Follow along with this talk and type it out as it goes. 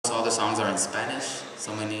almost all the songs are in Spanish,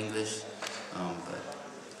 some in English, but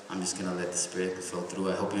I'm just gonna let the spirit flow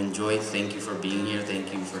through. I hope you enjoy. Thank you for being here.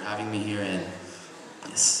 Thank you for having me here, and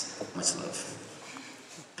yes, much love.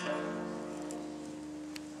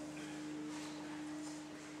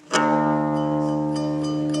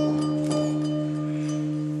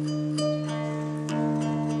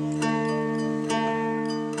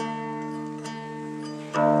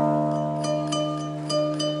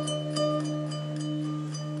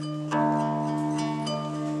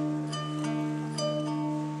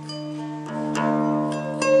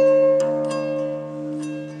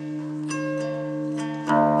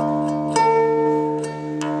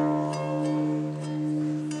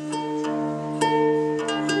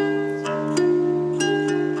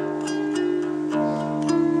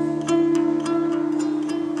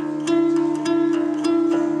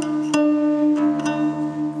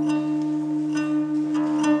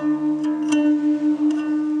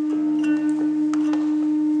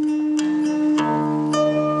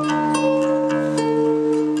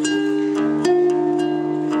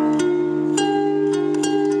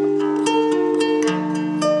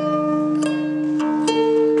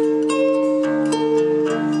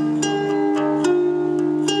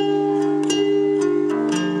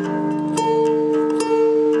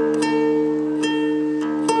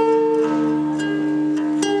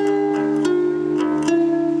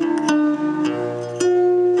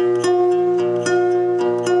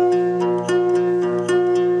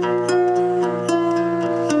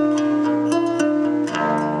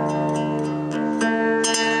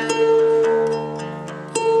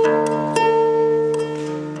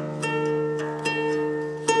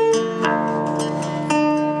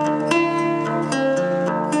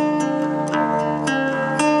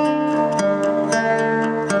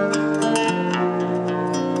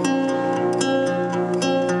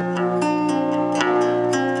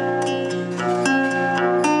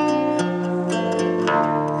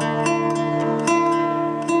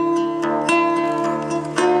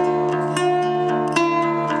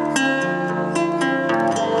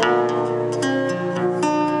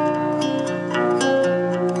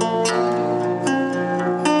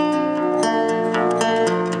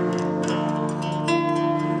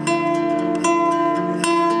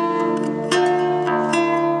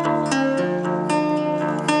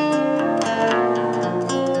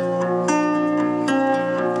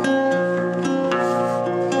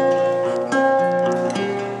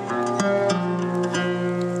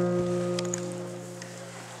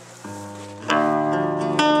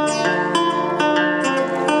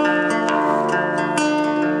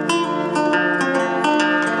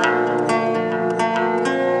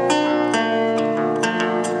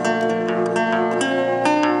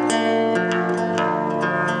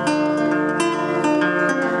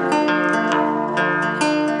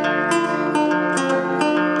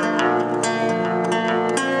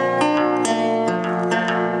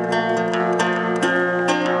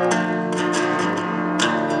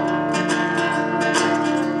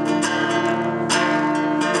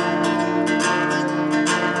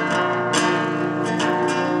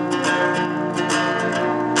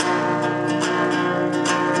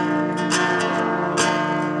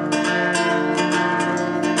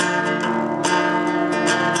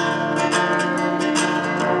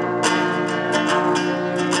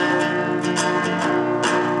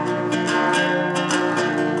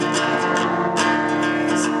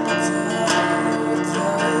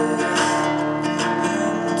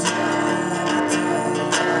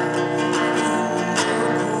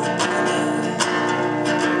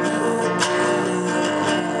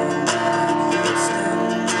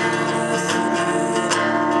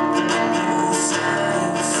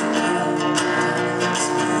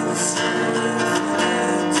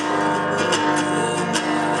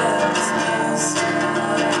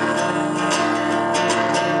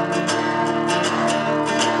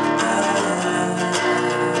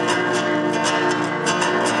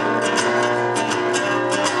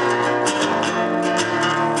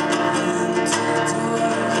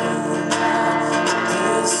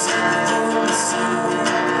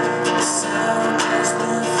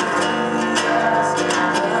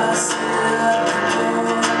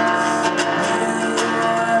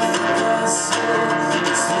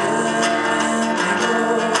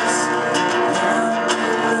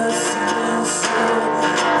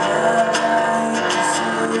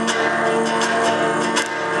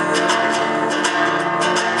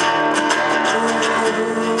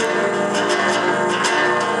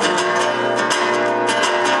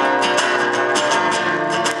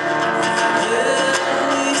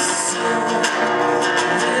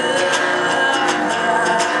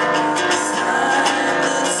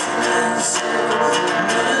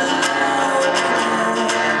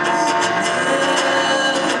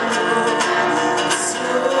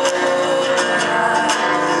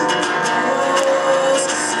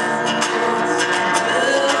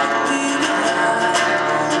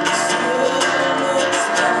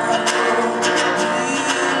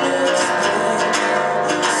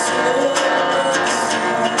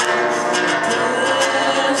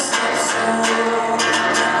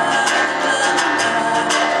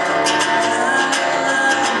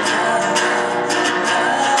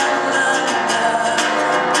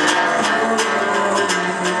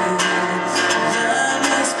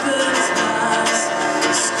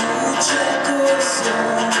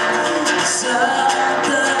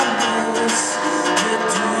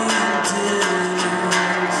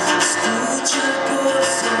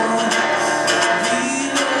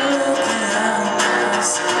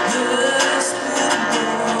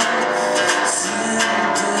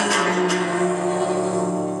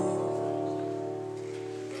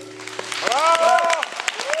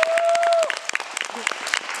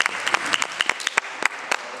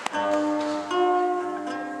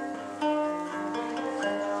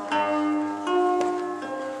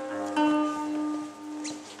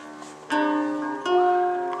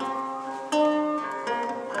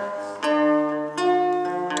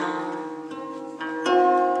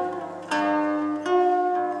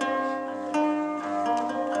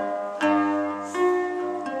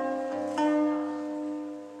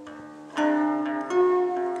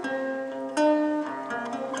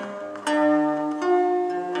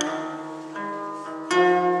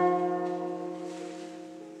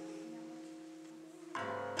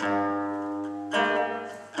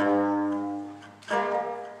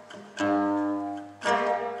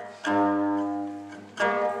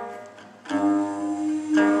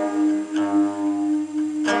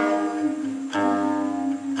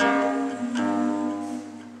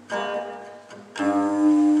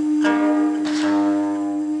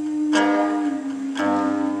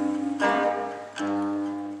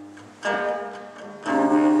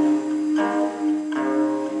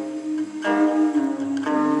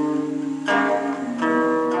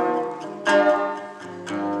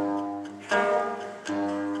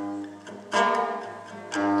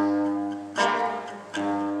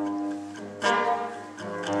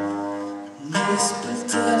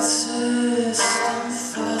 Despertarse es tan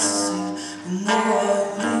fácil como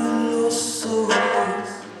abrir los ojos,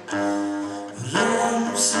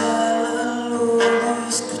 renunciar al odio y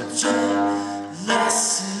escuchar la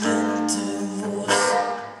silente voz.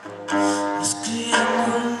 Nos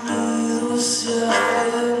criamos unidos y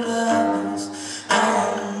aferrados a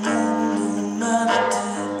un mundo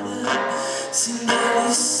material, sin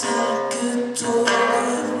realizar que todo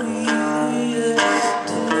el ruido y el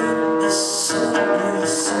dolor es solo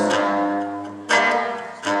ilusión.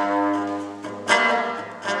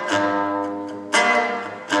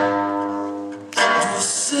 Yo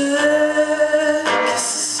sé que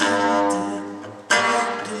se siente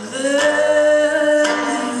doler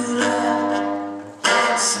y llorar,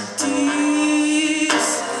 sentirse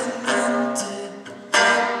demente,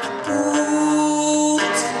 a punto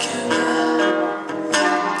de quebrar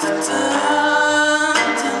de tanta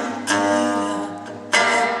mentira,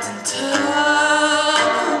 tanta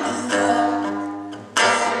vanidad.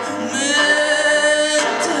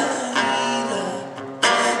 Aumenta la vida,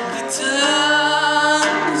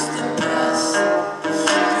 gritarnos de paz,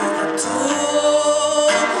 pero todo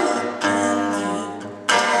depende de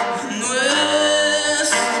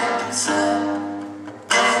nuestro pensar,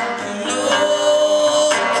 en lo que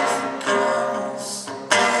enfocamos, en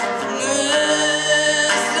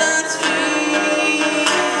nuestras vidas.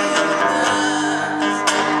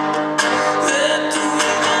 De tu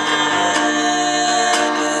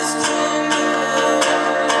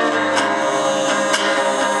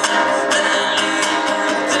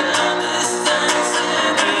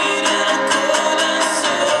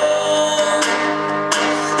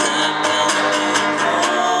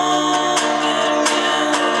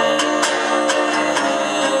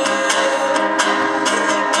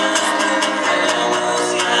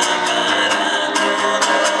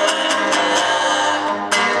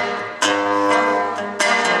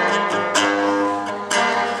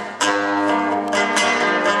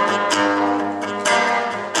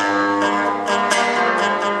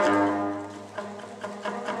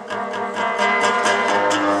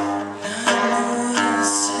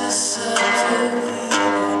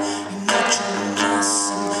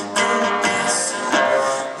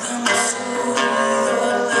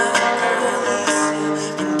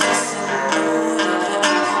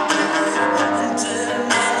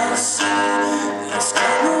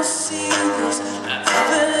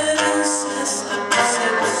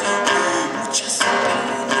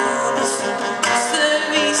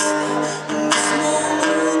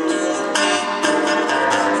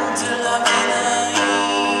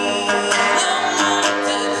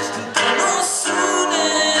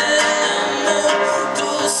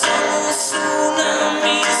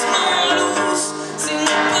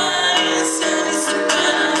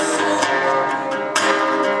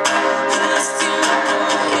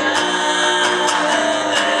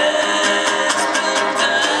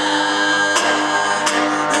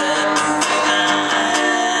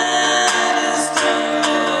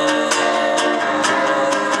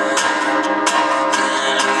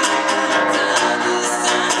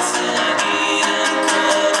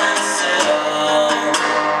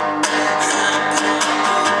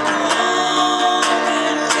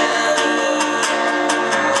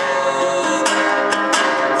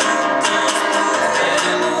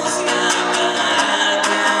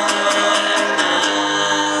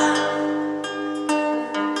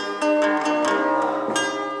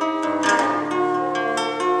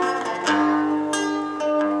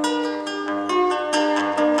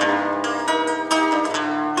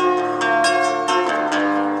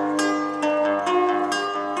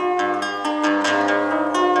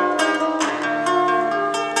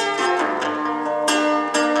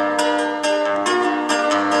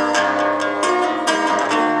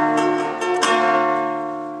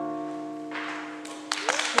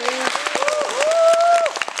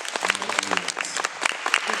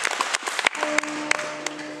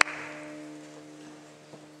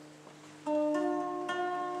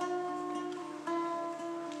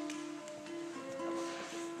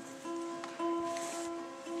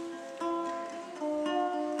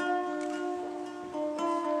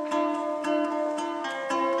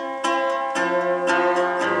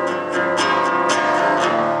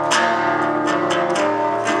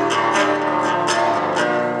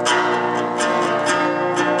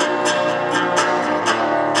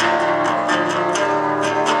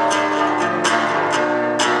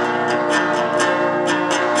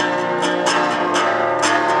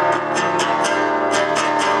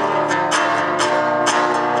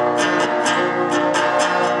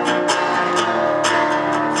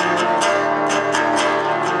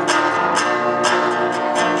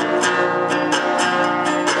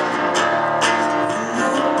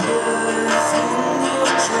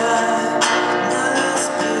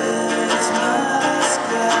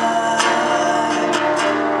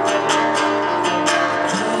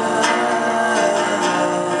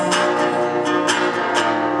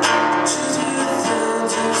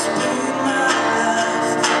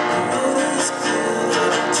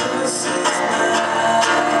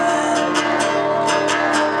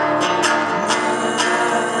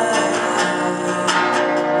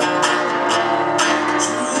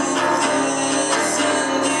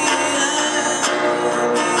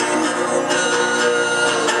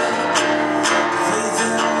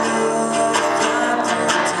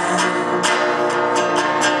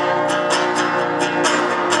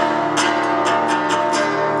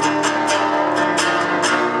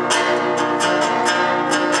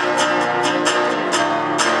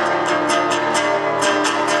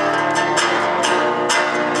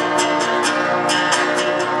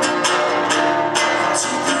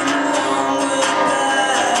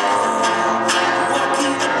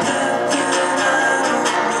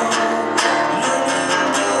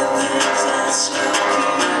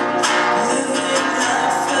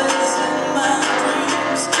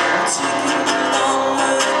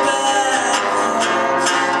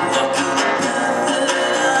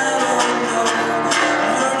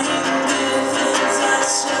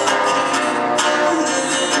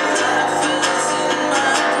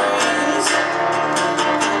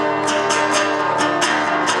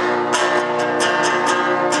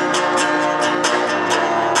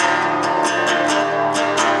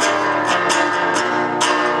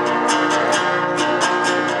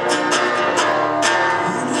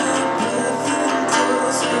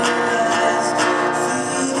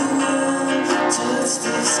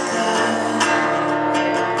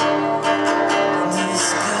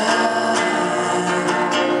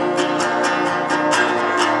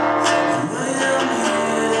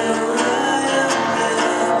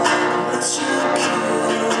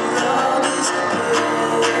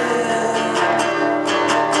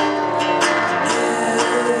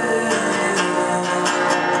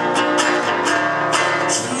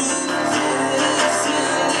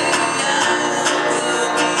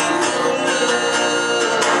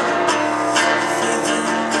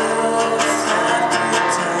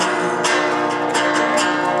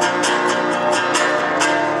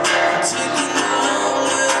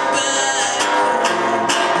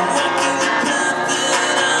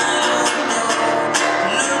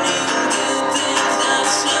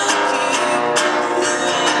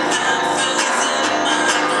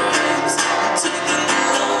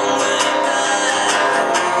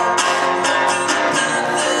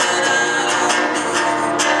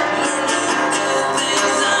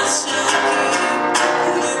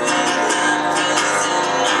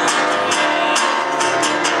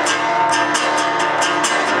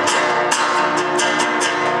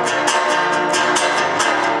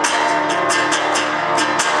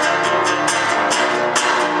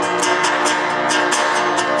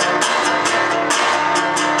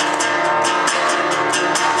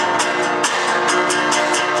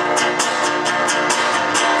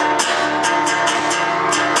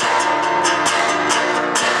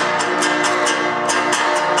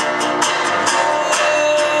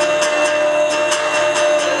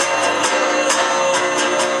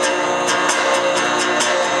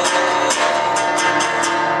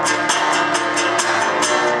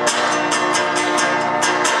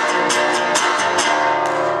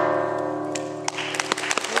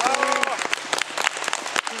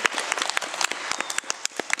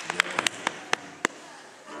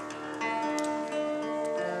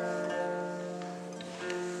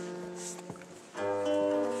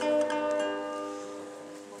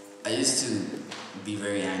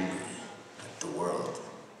very angry at the world.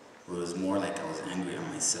 It was more like I was angry at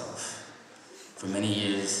myself. For many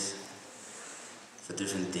years, for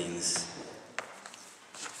different things,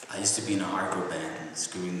 I used to be in a hardcore band,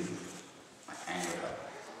 screaming my anger up.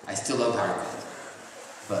 I still love hardcore,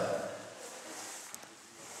 but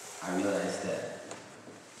I realized that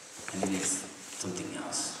I needed something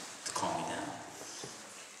else to calm me down.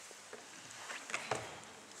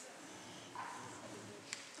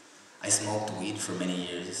 I smoked weed for many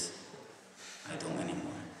years. I don't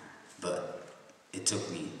anymore, but it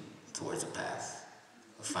took me towards a path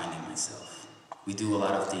of finding myself. We do a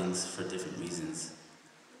lot of things for different reasons,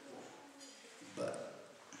 but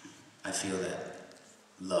I feel that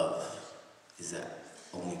love is the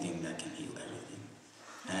only thing that can heal everything.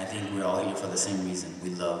 And I think we're all here for the same reason. We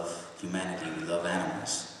love humanity, we love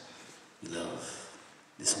animals, we love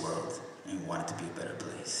this world, and we want it to be a better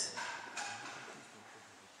place.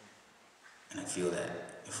 And I feel that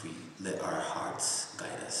if we let our hearts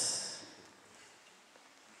guide us,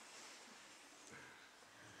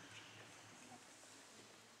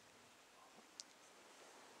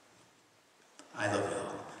 I love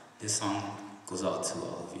y'all. This song goes out to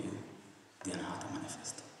all of you. Día Nahata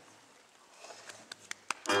Manifesto.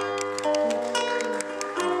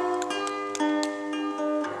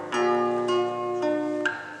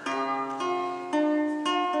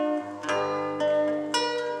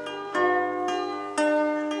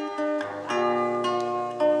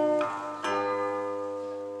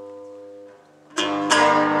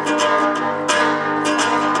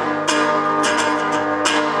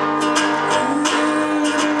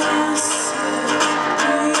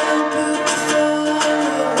 We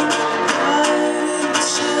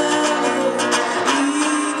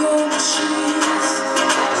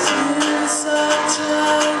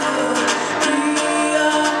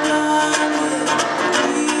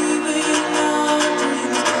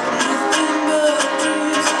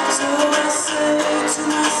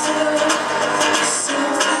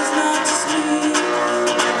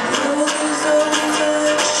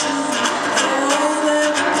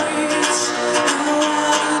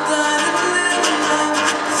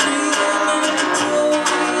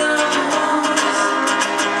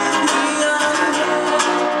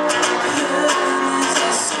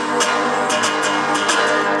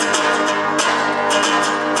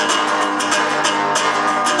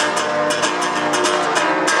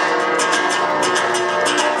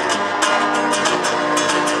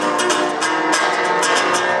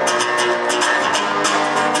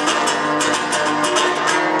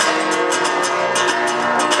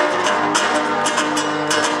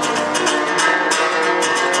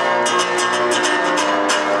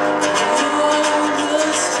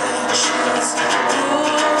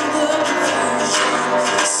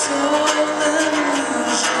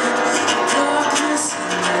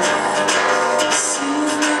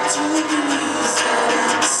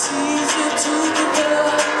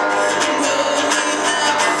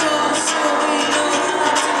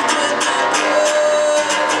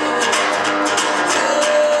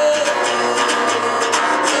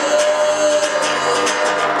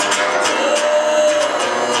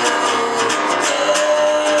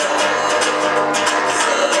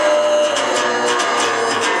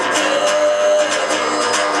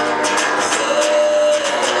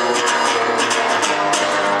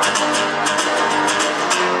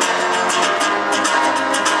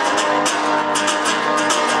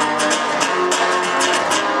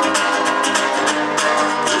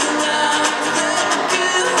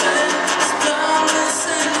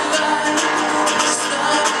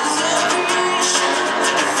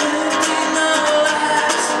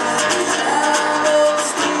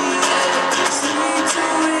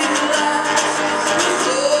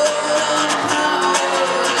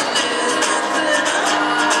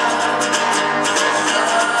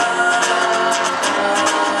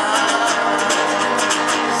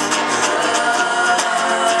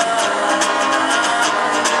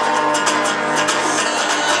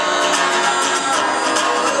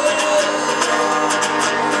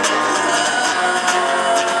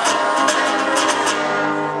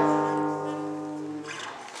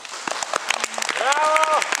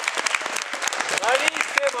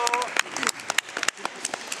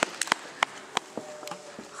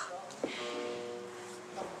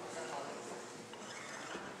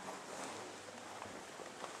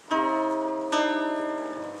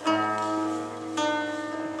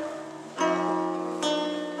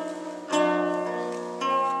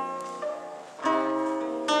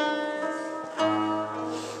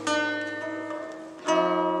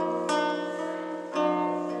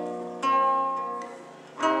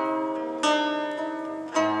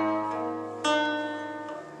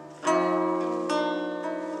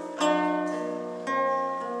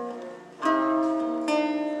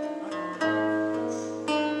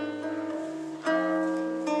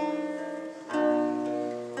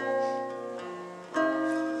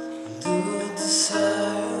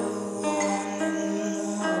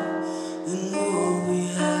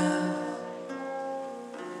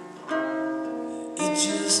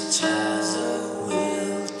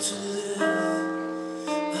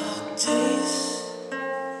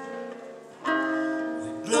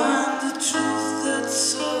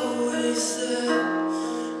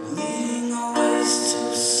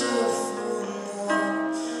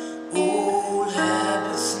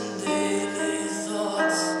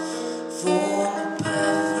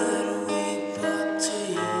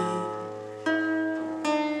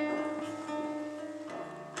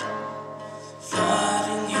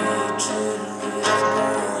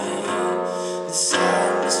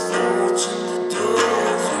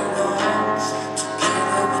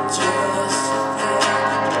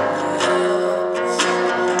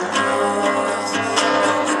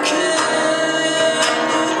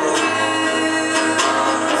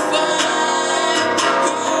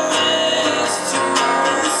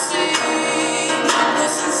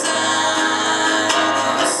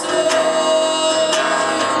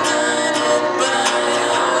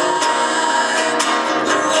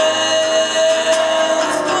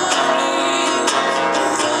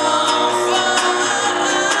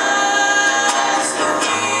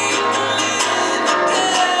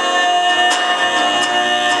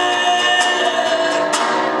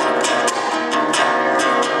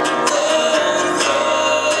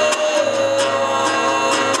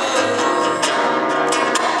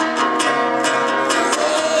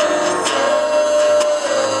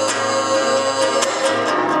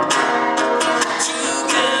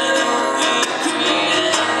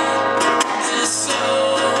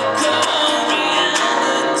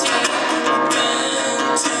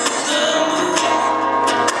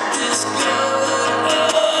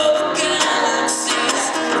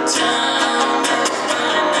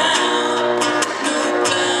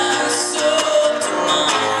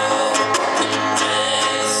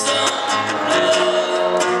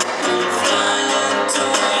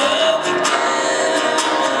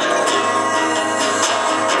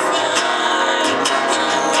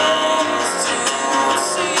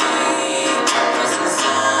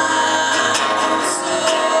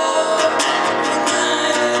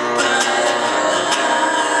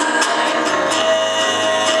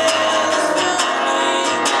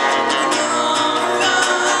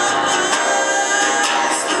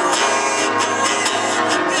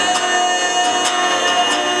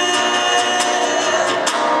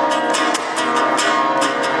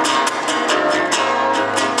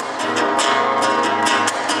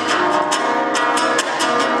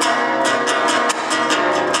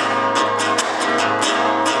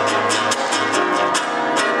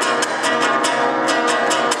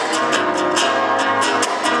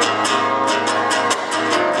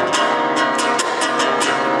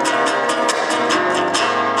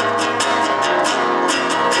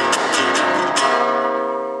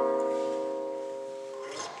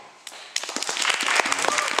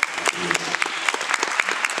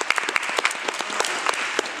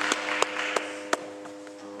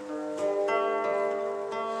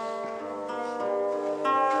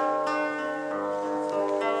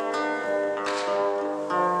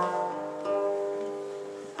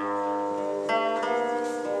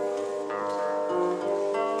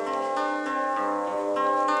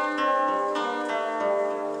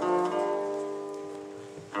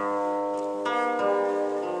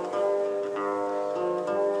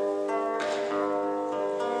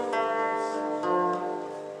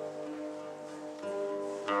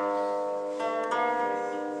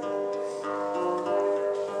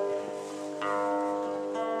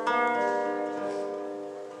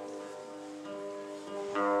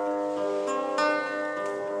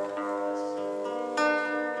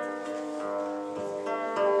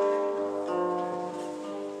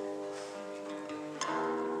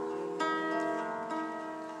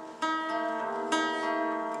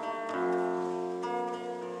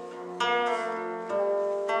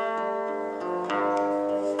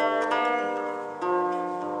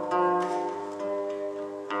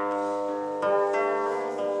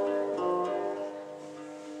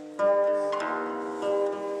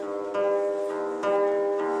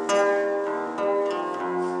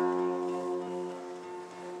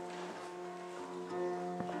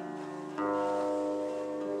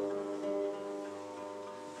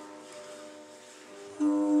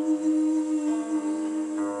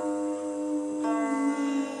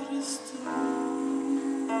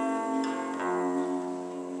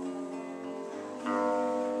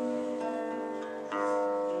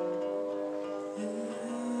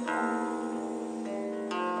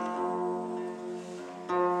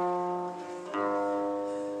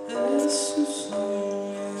un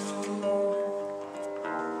sueño.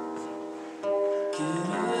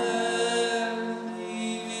 Querer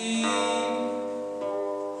vivir.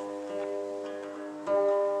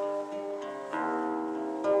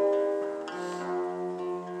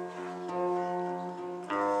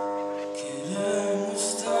 Queremos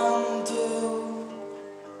tanto,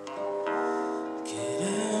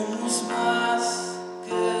 queremos más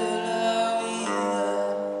que la vida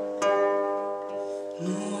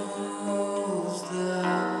nos da.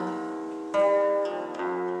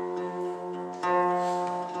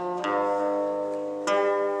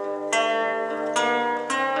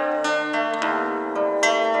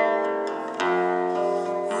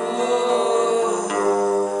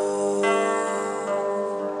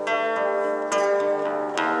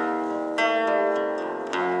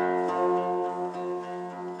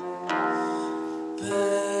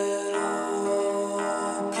 Pero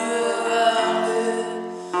qué vale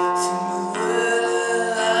si me duele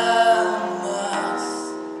la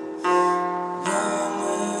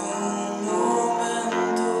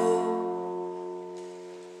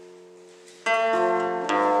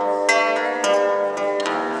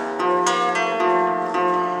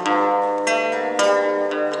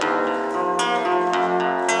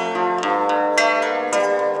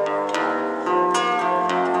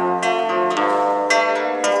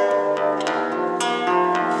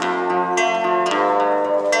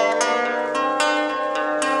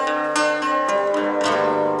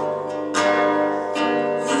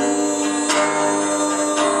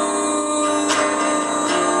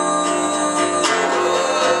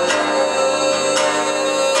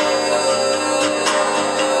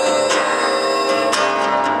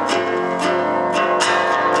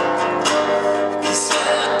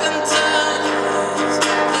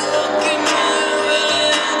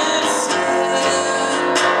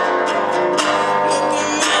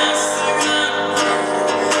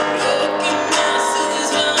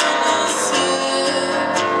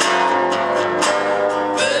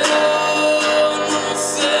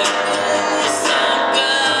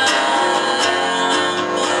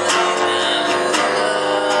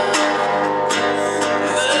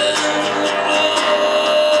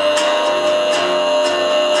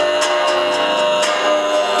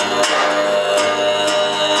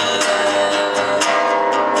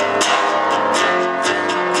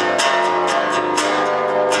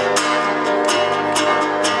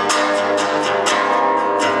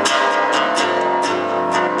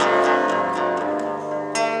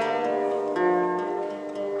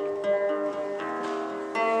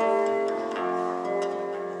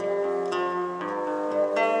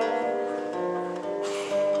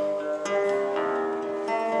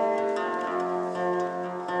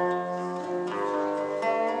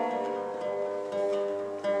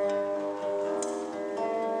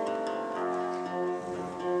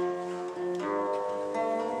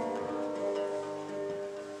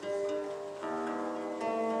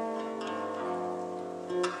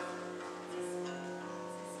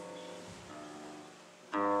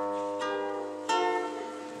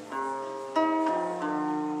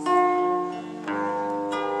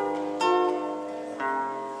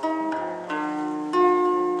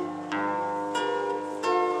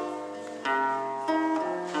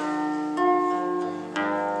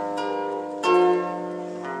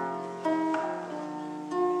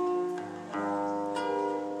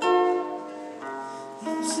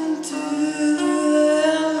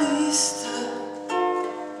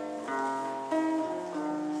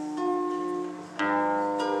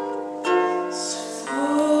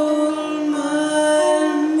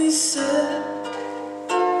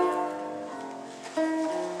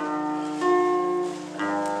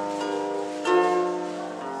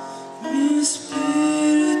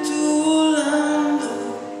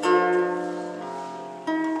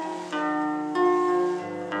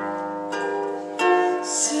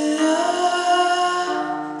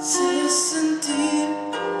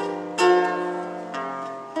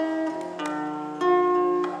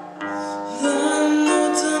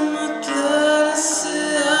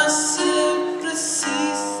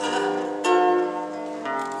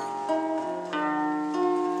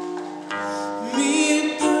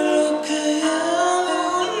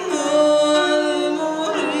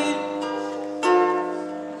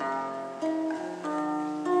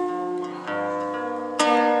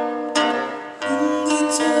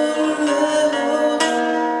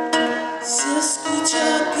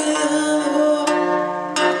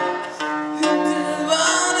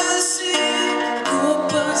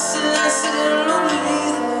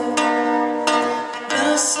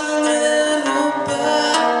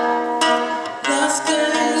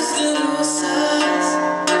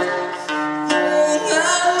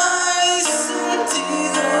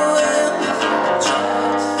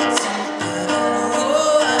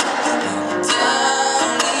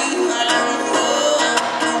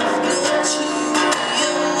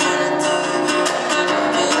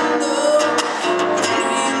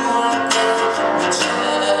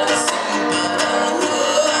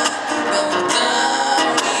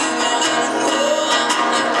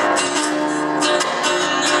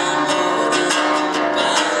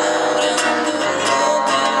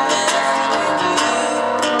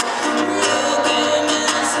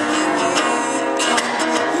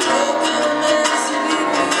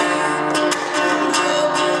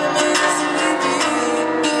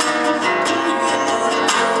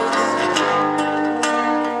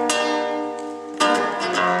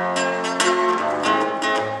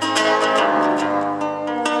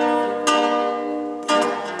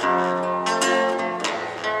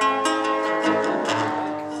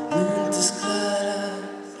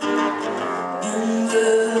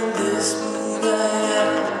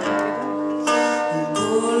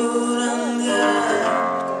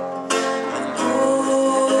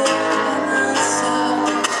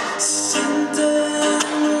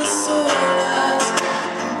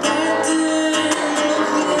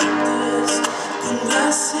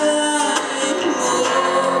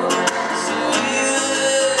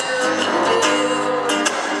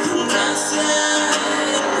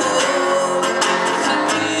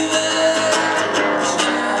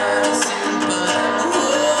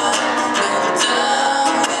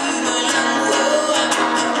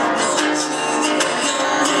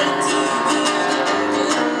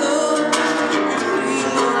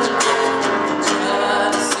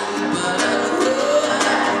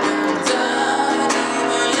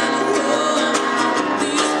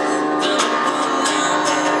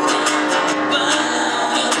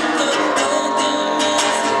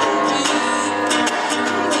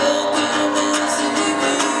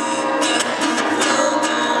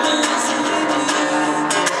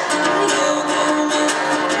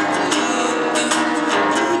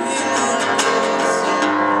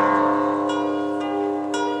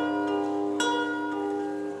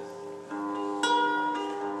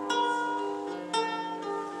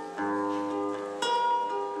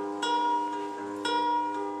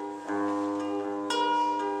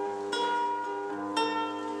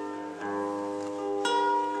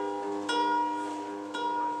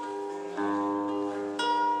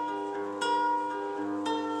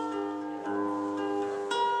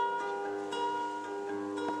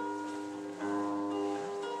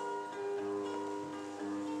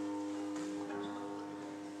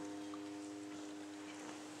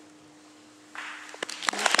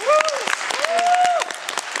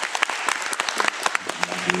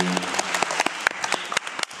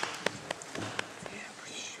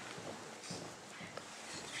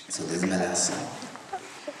So this is my last song.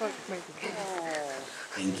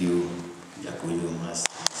 Thank you. Yakuyu mas.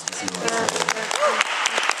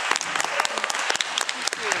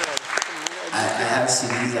 I have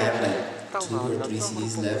CDs. I have like 2 or 3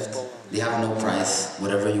 CDs left. They have no price.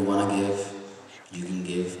 Whatever you want to give, you can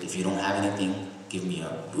give. If you don't have anything, give me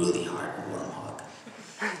a really hard, warm hug.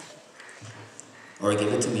 Or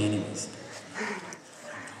give it to me anyways.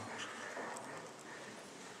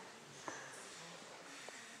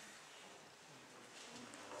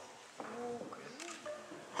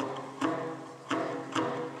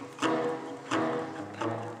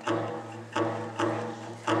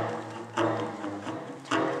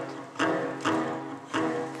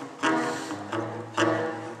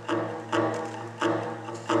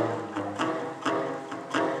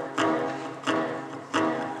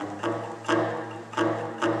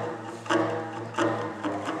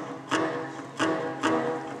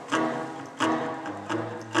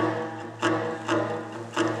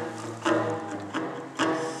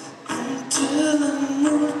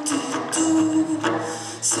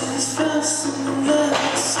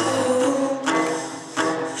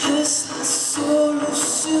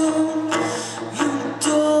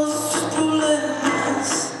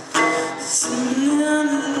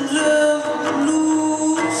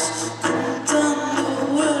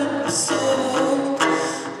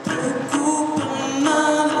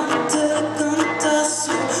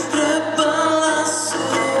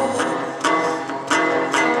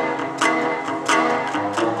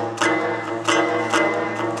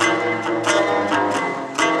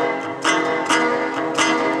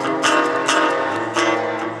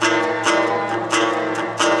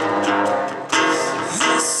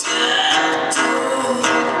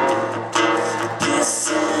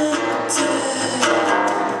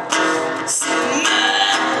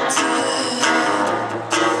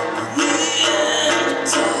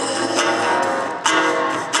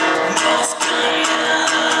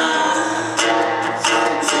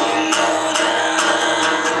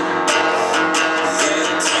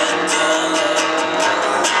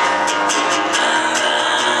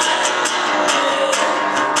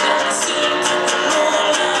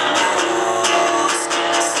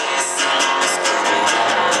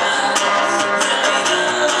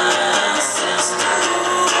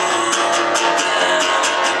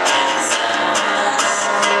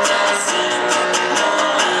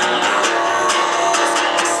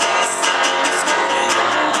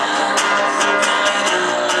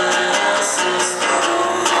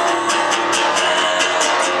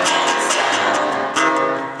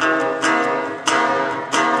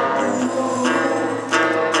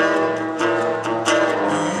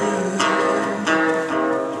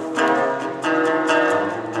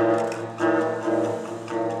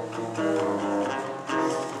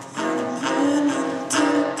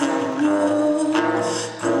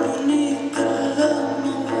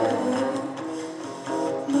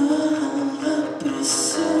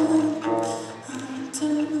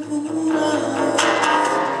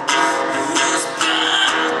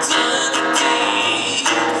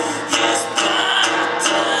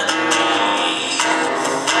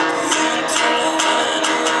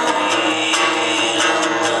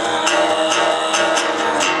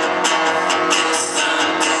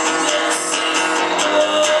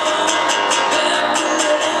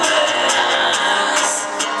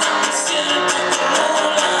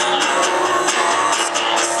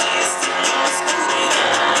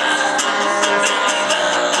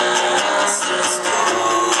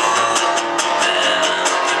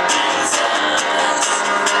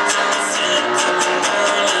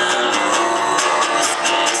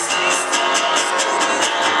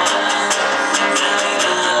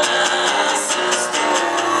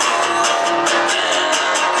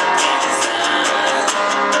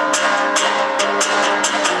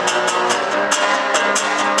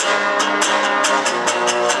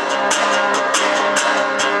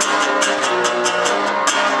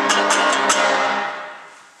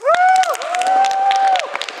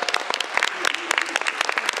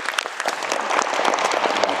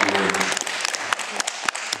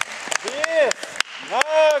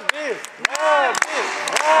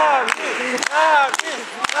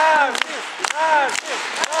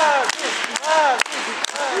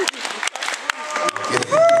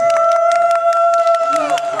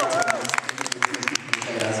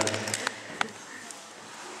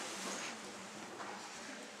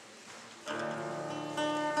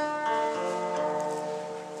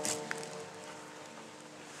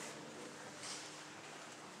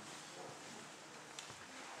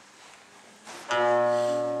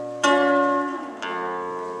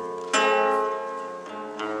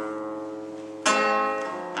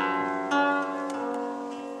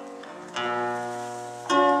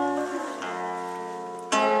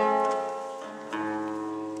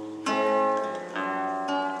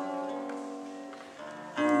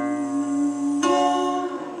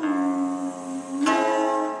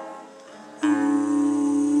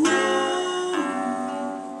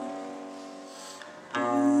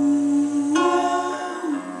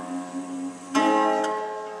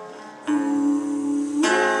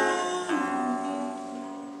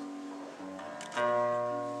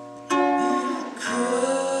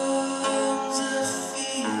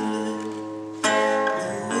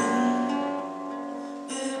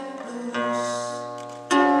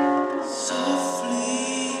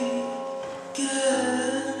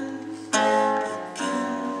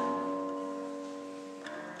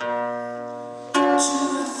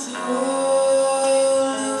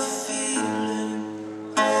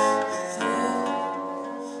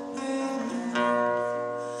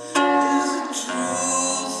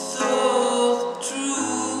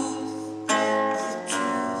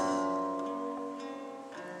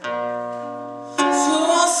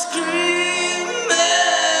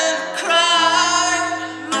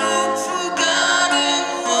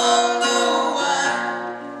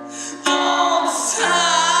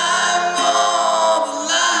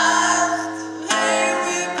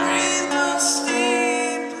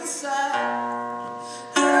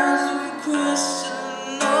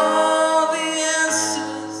 question all the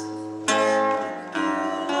answers.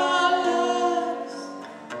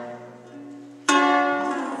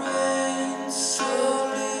 Rain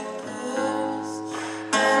slowly pours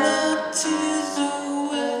all our tears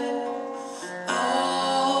away,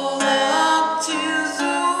 all our tears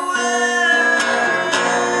away.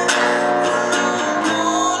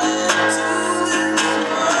 Born into this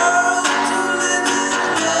world to live in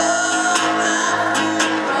love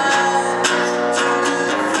and rise, to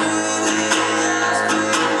live freely as we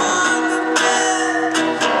want to be.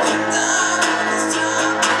 And now it's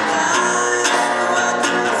time to die, so I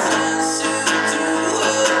confess you to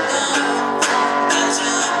hold on. That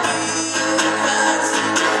shall be your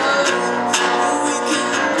rising sun, and we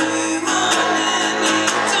can be one in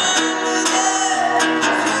eternity.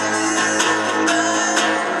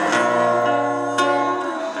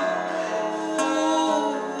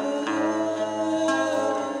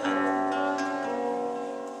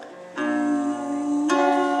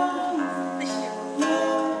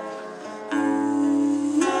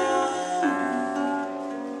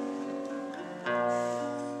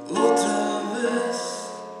 Otra vez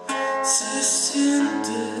se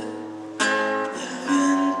siente el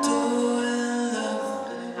viento en la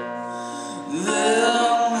frente, de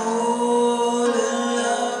amor en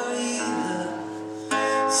la vida,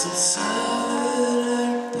 sin saber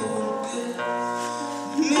el porqué.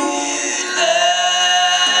 Miles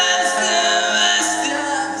de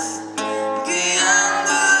bestias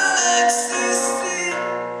guiando el existir,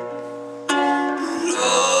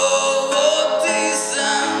 robotizando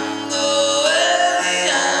el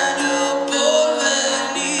diario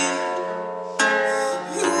porvenir.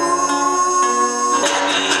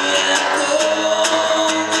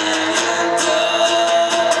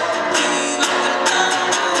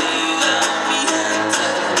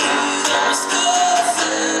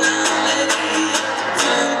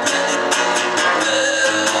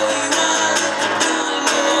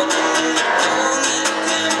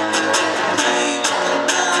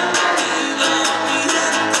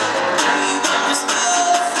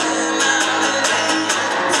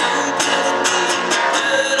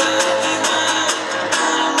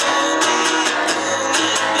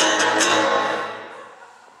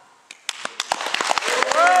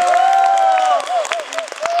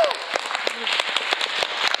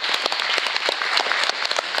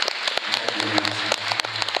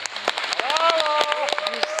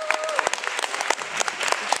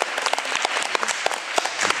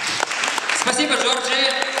 Спасибо, Джорджи.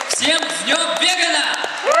 Всем с Днем Вегана!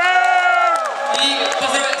 И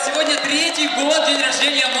сегодня 3-й год день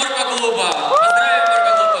рождения Морква Клуба. Поздравим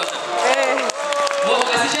Морква Клуб тоже. Вот,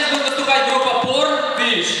 а сейчас будет выступать группа Porn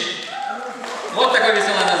Fish. Вот такое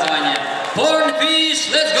веселое название. Porn Fish,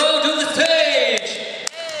 let's go to the stage!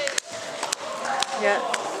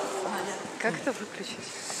 Как это выключить?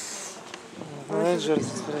 Менеджер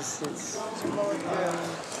спросить.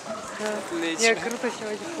 Не, круто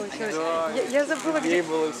сегодня получилось. Я забыла, где... Ей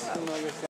было много.